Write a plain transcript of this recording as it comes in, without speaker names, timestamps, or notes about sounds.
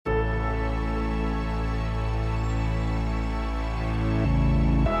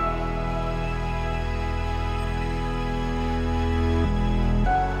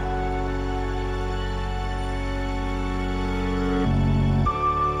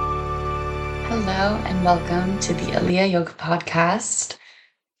Hello and welcome to the Aliyah Yoga Podcast.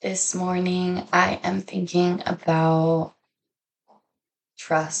 This morning I am thinking about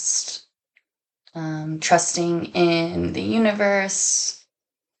trust, trusting in the universe,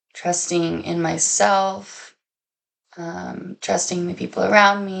 trusting in myself, trusting the people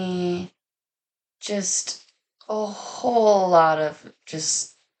around me, just a whole lot of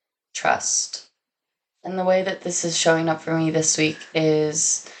just trust. And the way that this is showing up for me this week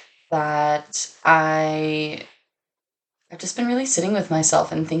is that I've just been really sitting with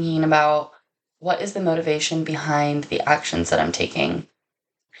myself and thinking about what is the motivation behind the actions that I'm taking.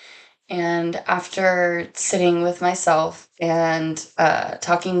 And after sitting with myself and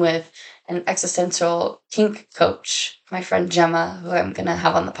talking with an existential kink coach, my friend Gemma, who I'm going to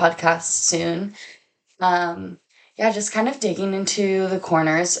have on the podcast soon, just kind of digging into the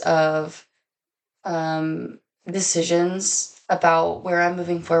corners of decisions about where I'm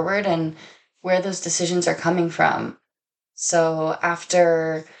moving forward and where those decisions are coming from. So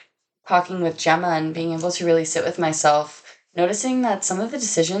after talking with Gemma and being able to really sit with myself, noticing that some of the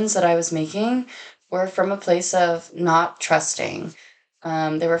decisions that I was making were from a place of not trusting.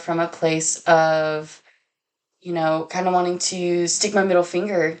 They were from a place of, kind of wanting to stick my middle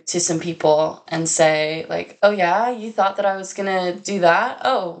finger to some people and say, like, oh, yeah, you thought that I was going to do that?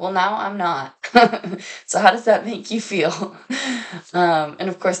 Oh, well, now I'm not. So how does that make you feel? And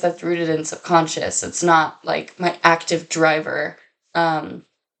of course, that's rooted in subconscious. It's not like my active driver.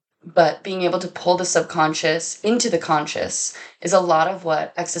 But being able to pull the subconscious into the conscious is a lot of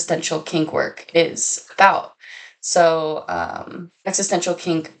what existential kink work is about. So, existential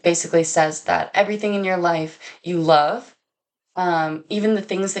kink basically says that everything in your life you love, even the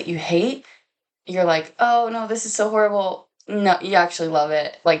things that you hate, you're like, oh no, this is so horrible. No, you actually love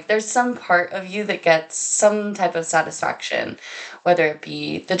it. Like, there's some part of you that gets some type of satisfaction, whether it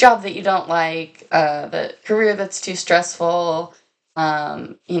be the job that you don't like, the career that's too stressful,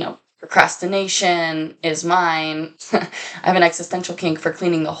 procrastination is mine. I have an existential kink for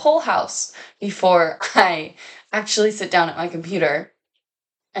cleaning the whole house before I actually sit down at my computer.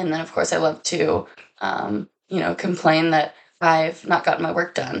 And then, of course, I love to, complain that I've not gotten my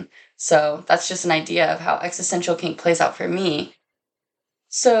work done. So that's just an idea of how existential kink plays out for me.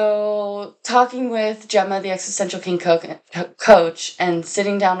 So talking with Gemma, the existential kink coach, and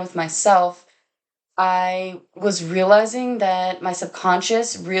sitting down with myself, I was realizing that my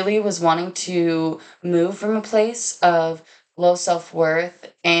subconscious really was wanting to move from a place of low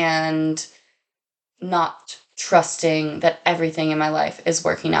self-worth and not trusting that everything in my life is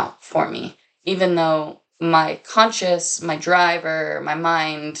working out for me, even though my conscious, my driver, my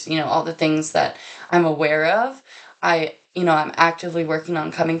mind, all the things that I'm aware of, I'm actively working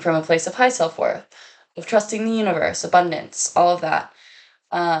on coming from a place of high self-worth, of trusting the universe, abundance, all of that.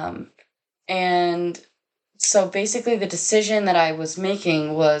 And so basically the decision that I was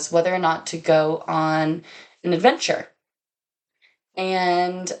making was whether or not to go on an adventure.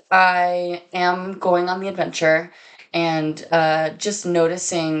 And I am going on the adventure and just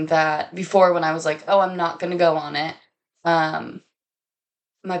noticing that before, when I was like, oh, I'm not going to go on it, my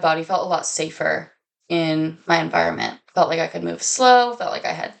body felt a lot safer in my environment. Felt like I could move slow, felt like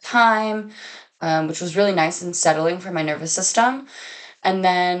I had time, which was really nice and settling for my nervous system. And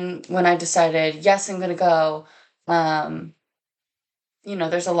then when I decided, yes, I'm going to go,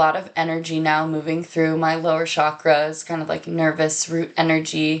 there's a lot of energy now moving through my lower chakras, kind of like nervous root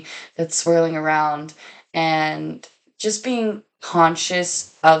energy that's swirling around. And just being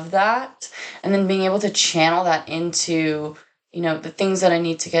conscious of that and then being able to channel that into, the things that I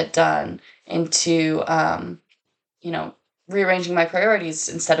need to get done, into, rearranging my priorities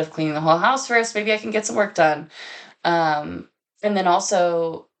instead of cleaning the whole house first. Maybe I can get some work done. And then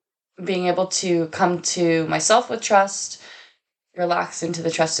also being able to come to myself with trust, relax into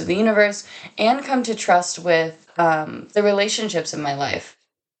the trust of the universe, and come to trust with the relationships in my life.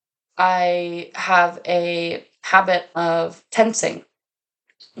 I have a habit of tensing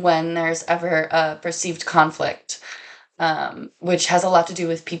when there's ever a perceived conflict, which has a lot to do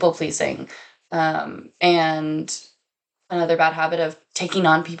with people pleasing. And another bad habit of taking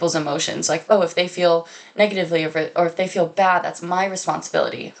on people's emotions. Like, oh, if they feel negatively or if they feel bad, that's my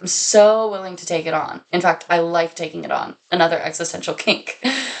responsibility. I'm so willing to take it on. In fact, I like taking it on. Another existential kink.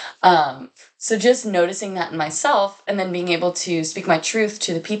 So just noticing that in myself and then being able to speak my truth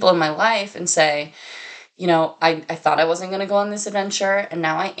to the people in my life and say, I thought I wasn't going to go on this adventure and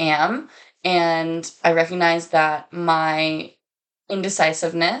now I am. And I recognize that my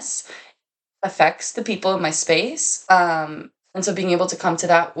indecisiveness affects the people in my space. And so being able to come to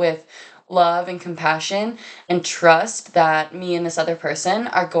that with love and compassion and trust that me and this other person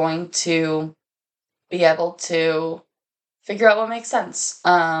are going to be able to figure out what makes sense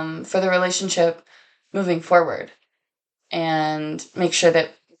for the relationship moving forward, and make sure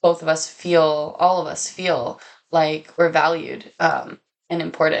that all of us feel like we're valued and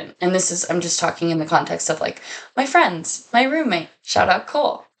important. And this is, I'm just talking in the context of like my friends, my roommate, shout out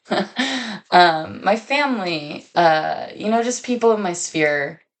Cole, my family, just people in my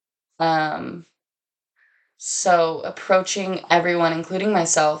sphere. Um, so approaching everyone, including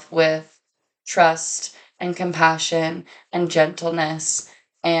myself, with trust and compassion and gentleness,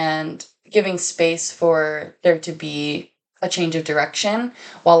 and giving space for there to be a change of direction,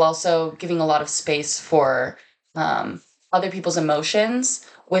 while also giving a lot of space for other people's emotions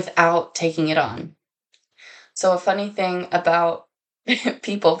without taking it on. So, a funny thing about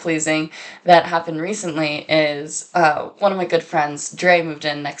people pleasing that happened recently is one of my good friends, Dre, moved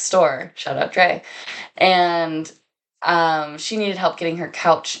in next door. Shout out, Dre. And she needed help getting her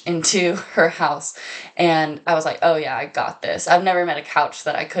couch into her house. And I was like, oh, yeah, I got this. I've never met a couch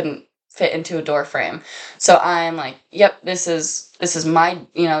that I couldn't fit into a door frame. So I'm like, yep, this is my,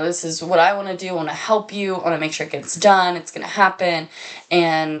 this is what I want to do. I want to help you. I want to make sure it gets done. It's going to happen.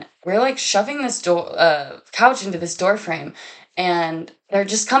 And we're like shoving this couch into this door frame. And there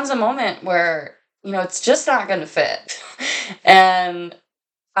just comes a moment where, it's just not going to fit. And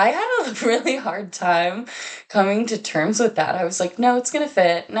I had a really hard time coming to terms with that. I was like, no, it's going to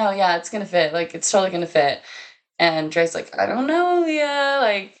fit. No, yeah, it's going to fit. Like, it's totally going to fit. And Dre's like, I don't know, Leah.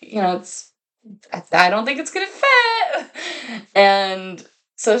 Like, I don't think it's going to fit. And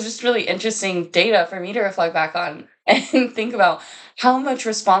so it's just really interesting data for me to reflect back on and think about how much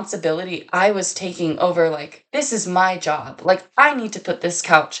responsibility I was taking over. Like, this is my job. Like, I need to put this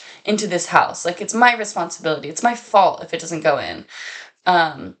couch into this house. Like, it's my responsibility. It's my fault if it doesn't go in.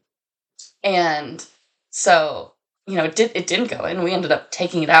 And so, it didn't go in. We ended up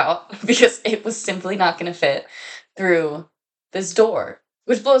taking it out because it was simply not going to fit through this door,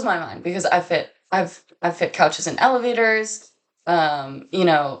 which blows my mind because I've fit couches in elevators,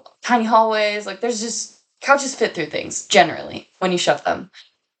 tiny hallways. Like, there's just, couches fit through things generally when you shove them.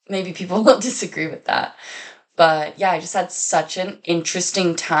 Maybe people will disagree with that. But yeah, I just had such an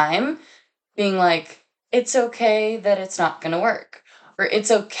interesting time being like, it's okay that it's not going to work. Or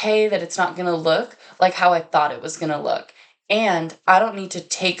it's okay that it's not going to look like how I thought it was going to look. And I don't need to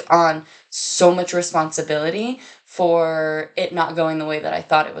take on so much responsibility for it not going the way that I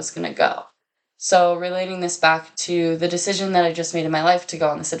thought it was going to go. So relating this back to the decision that I just made in my life to go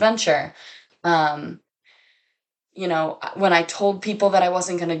on this adventure, when I told people that I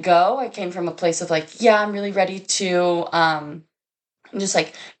wasn't going to go, I came from a place of like, yeah, I'm really ready to just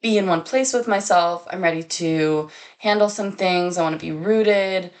like be in one place with myself. I'm ready to handle some things. I want to be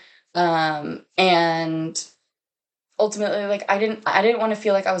rooted. And ultimately, like, I didn't want to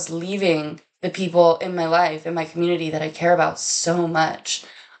feel like I was leaving the people in my life, in my community that I care about so much.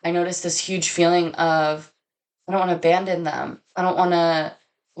 I noticed this huge feeling of, I don't want to abandon them. I don't want to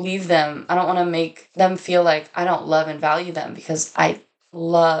leave them. I don't want to make them feel like I don't love and value them, because I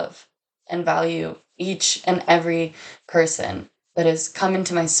love and value each and every person that has come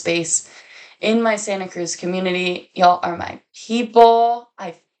into my space in my Santa Cruz community. Y'all are my people.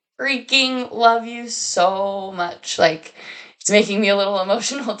 I freaking love you so much. Like, it's making me a little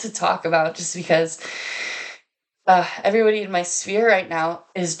emotional to talk about, just because everybody in my sphere right now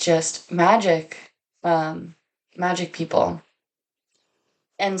is just magic. Magic people.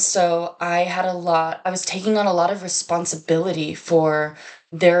 And so I was taking on a lot of responsibility for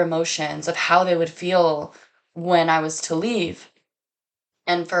their emotions, of how they would feel when I was to leave.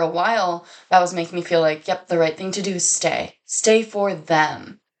 And for a while, that was making me feel like, yep, the right thing to do is stay. Stay for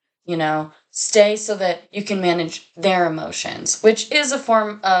them, stay so that you can manage their emotions, which is a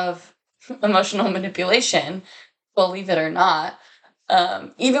form of emotional manipulation, believe it or not,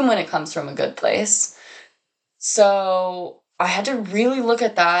 even when it comes from a good place. So I had to really look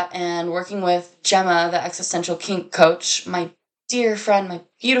at that, and working with Gemma, the Existential Kink coach, my dear friend, my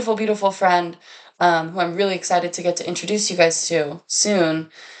beautiful, beautiful friend, who I'm really excited to get to introduce you guys to soon.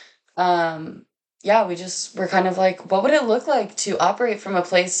 We're kind of like, what would it look like to operate from a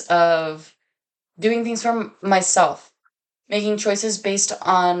place of doing things for myself, making choices based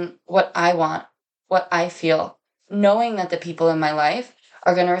on what I want, what I feel, knowing that the people in my life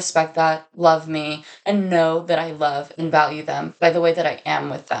are going to respect that, love me, and know that I love and value them by the way that I am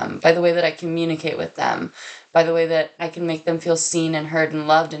with them, by the way that I communicate with them, by the way that I can make them feel seen and heard and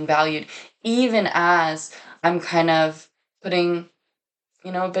loved and valued, even as I'm kind of putting,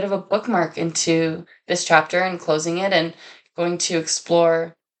 a bit of a bookmark into this chapter and closing it and going to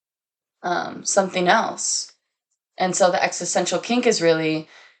explore something else. And so the existential kink is really,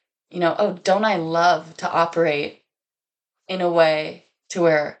 oh, don't I love to operate in a way to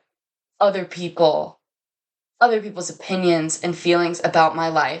where other people, other people's opinions and feelings about my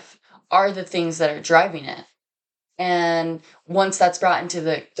life are the things that are driving it. And once that's brought into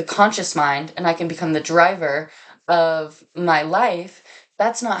the conscious mind and I can become the driver of my life,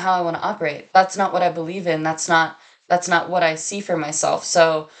 that's not how I want to operate. That's not what I believe in. That's not what I see for myself.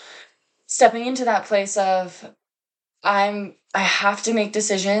 So stepping into that place of I have to make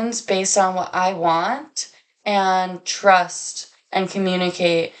decisions based on what I want and trust and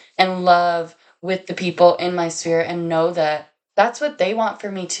communicate and love with the people in my sphere and know that that's what they want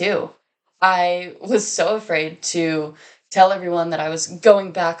for me too. I was so afraid to tell everyone that I was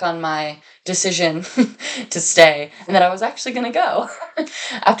going back on my decision to stay and that I was actually going to go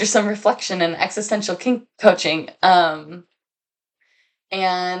after some reflection and existential kink coaching. And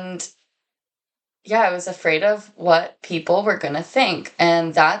yeah, I was afraid of what people were going to think.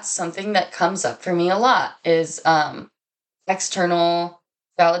 And that's something that comes up for me a lot is external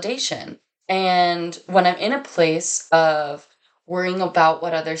validation. And when I'm in a place of worrying about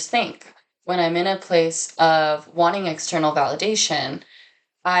what others think, when I'm in a place of wanting external validation,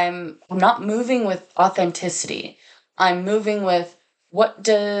 I'm not moving with authenticity. I'm moving with what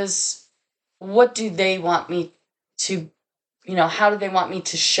does what do they want me to, how do they want me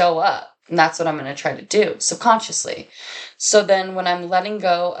to show up? And that's what I'm going to try to do subconsciously. So then when I'm letting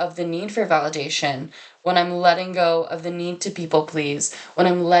go of the need for validation, when I'm letting go of the need to people please, when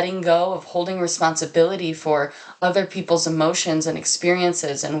I'm letting go of holding responsibility for other people's emotions and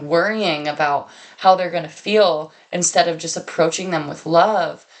experiences and worrying about how they're going to feel instead of just approaching them with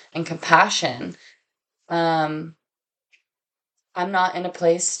love and compassion, I'm not in a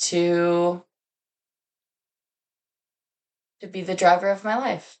place to be the driver of my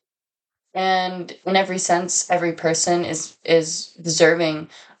life. And in every sense, every person is deserving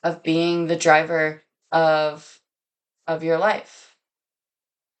of being the driver of of your life.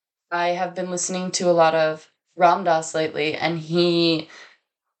 I have been listening to a lot of Ram Dass lately, and he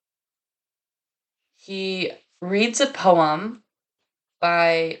reads a poem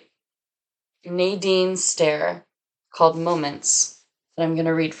by Nadine Stair called Moments that I'm going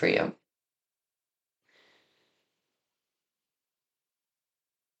to read for you.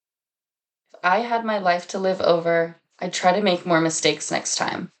 If I had my life to live over, I'd try to make more mistakes next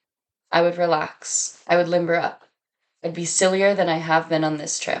time. I would relax. I would limber up. I'd be sillier than I have been on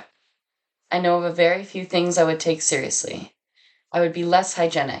this trip. I know of a very few things I would take seriously. I would be less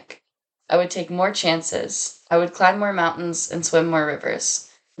hygienic. I would take more chances. I would climb more mountains and swim more rivers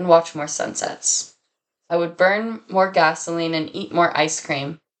and watch more sunsets. I would burn more gasoline and eat more ice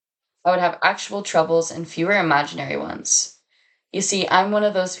cream. I would have actual troubles and fewer imaginary ones. You see, I'm one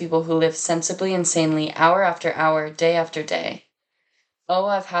of those people who live sensibly and sanely hour after hour, day after day. Oh,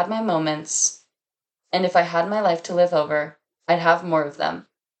 I've had my moments, and if I had my life to live over, I'd have more of them.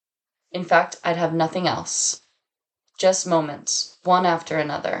 In fact, I'd have nothing else. Just moments, one after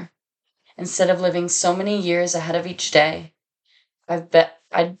another. Instead of living so many years ahead of each day, I've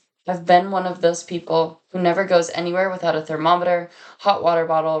been one of those people who never goes anywhere without a thermometer, hot water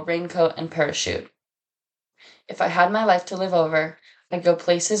bottle, raincoat, and parachute. If I had my life to live over, I'd go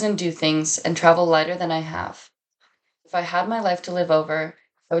places and do things and travel lighter than I have. If I had my life to live over,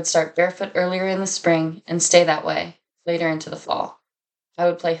 I would start barefoot earlier in the spring and stay that way later into the fall. I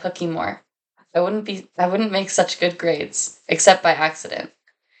would play hooky more. I wouldn't make such good grades, except by accident.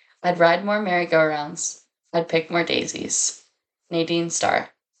 I'd ride more merry-go-rounds. I'd pick more daisies. Nadine Starr,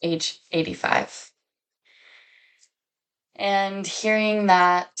 age 85. And hearing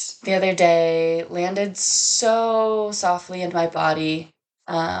that the other day landed so softly in my body.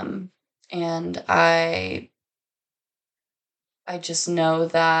 And I just know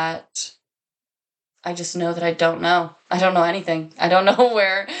that I don't know. I don't know anything. I don't know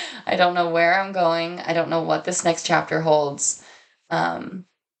where I'm going. I don't know what this next chapter holds. And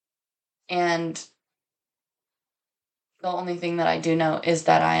the only thing that I do know is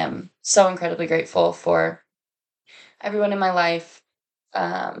that I am so incredibly grateful for everyone in my life,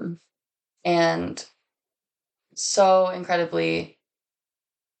 and so incredibly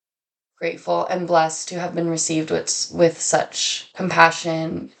grateful and blessed to have been received with such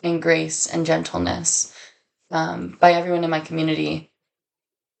compassion and grace and gentleness, by everyone in my community.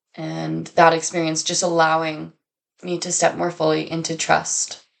 And that experience just allowing me to step more fully into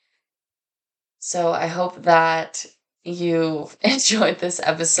trust. So I hope that you enjoyed this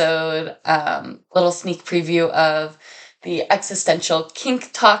episode, little sneak preview of the existential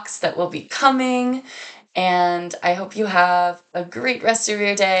kink talks that will be coming. And I hope you have a great rest of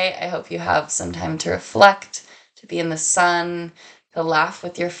your day. I hope you have some time to reflect, to be in the sun, to laugh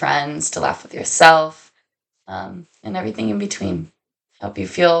with your friends, to laugh with yourself, and everything in between. I hope you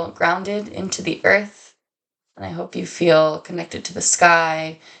feel grounded into the earth, and I hope you feel connected to the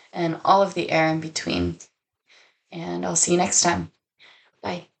sky and all of the air in between. And I'll see you next time.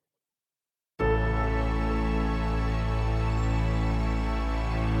 Bye.